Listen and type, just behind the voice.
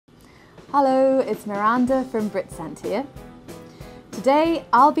Hello, it's Miranda from Britsent here. Today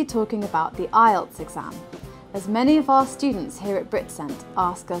I'll be talking about the IELTS exam, as many of our students here at Britsent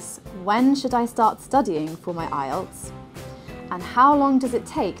ask us, when should I start studying for my IELTS? And how long does it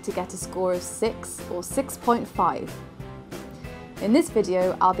take to get a score of 6 or 6.5? In this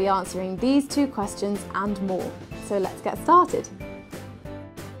video I'll be answering these two questions and more, so let's get started.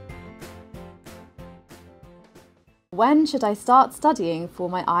 When should I start studying for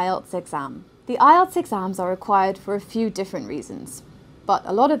my IELTS exam? The IELTS exams are required for a few different reasons, but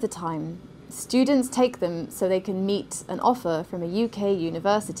a lot of the time, students take them so they can meet an offer from a UK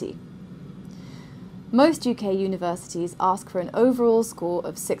university. Most UK universities ask for an overall score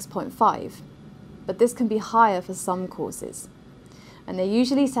of 6.5, but this can be higher for some courses, and they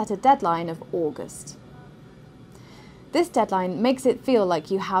usually set a deadline of August. This deadline makes it feel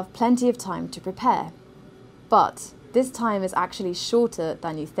like you have plenty of time to prepare, but this time is actually shorter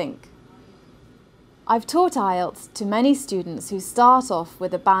than you think. I've taught IELTS to many students who start off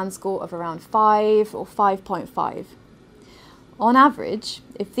with a band score of around 5 or 5.5. On average,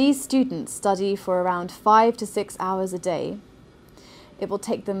 if these students study for around 5 to 6 hours a day, it will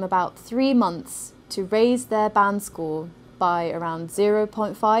take them about 3 months to raise their band score by around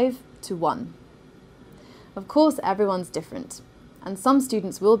 0.5 to 1. Of course, everyone's different, and some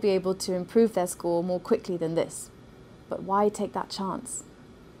students will be able to improve their score more quickly than this. But why take that chance?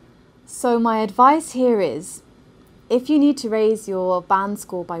 So my advice here is, if you need to raise your band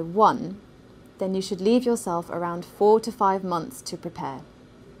score by 1, then you should leave yourself around 4 to 5 months to prepare.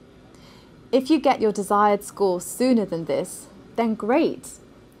 If you get your desired score sooner than this, then great!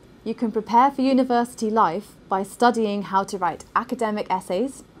 You can prepare for university life by studying how to write academic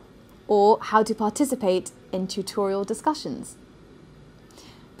essays or how to participate in tutorial discussions.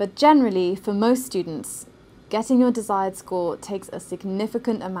 But generally, for most students, getting your desired score takes a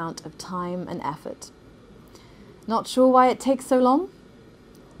significant amount of time and effort. Not sure why it takes so long?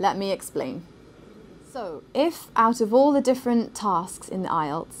 Let me explain. So, if out of all the different tasks in the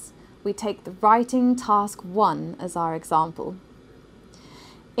IELTS, we take the writing task 1 as our example.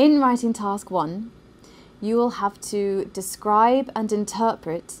 In writing task 1, you will have to describe and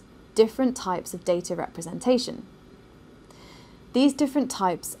interpret different types of data representation. These different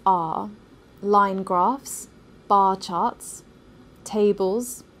types are line graphs, bar charts,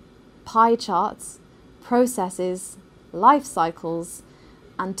 tables, pie charts, processes, life cycles,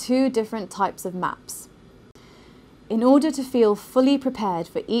 and 2 different types of maps. In order to feel fully prepared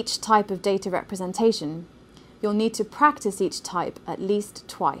for each type of data representation, you'll need to practice each type at least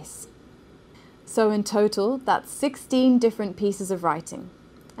twice. So in total, that's 16 different pieces of writing,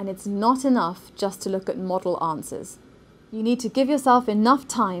 and it's not enough just to look at model answers. You need to give yourself enough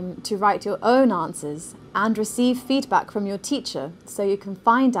time to write your own answers and receive feedback from your teacher so you can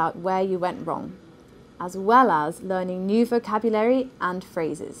find out where you went wrong, as well as learning new vocabulary and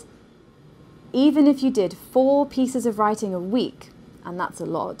phrases. Even if you did 4 pieces of writing a week, and that's a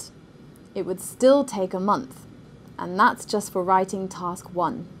lot, it would still take a month, and that's just for writing task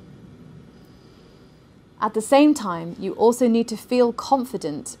 1. At the same time, you also need to feel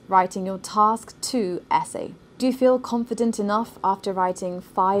confident writing your task 2 essay. Do you feel confident enough after writing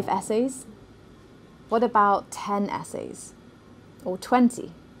 5 essays? What about 10 essays? Or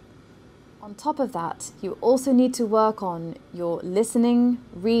 20? On top of that, you also need to work on your listening,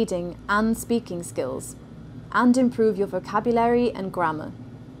 reading and speaking skills, and improve your vocabulary and grammar.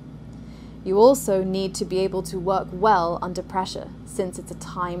 You also need to be able to work well under pressure, since it's a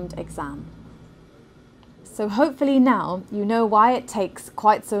timed exam. So hopefully now you know why it takes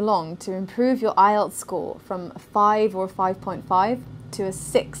quite so long to improve your IELTS score from a 5 or 5.5 to a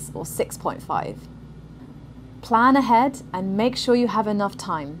 6 or 6.5. Plan ahead and make sure you have enough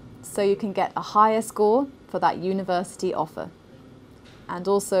time so you can get a higher score for that university offer. And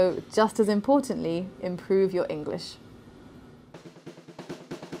also, just as importantly, improve your English.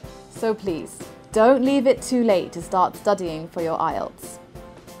 So please, don't leave it too late to start studying for your IELTS.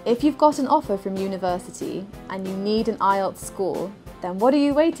 If you've got an offer from university and you need an IELTS score, then what are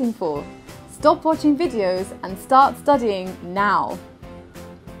you waiting for? Stop watching videos and start studying now.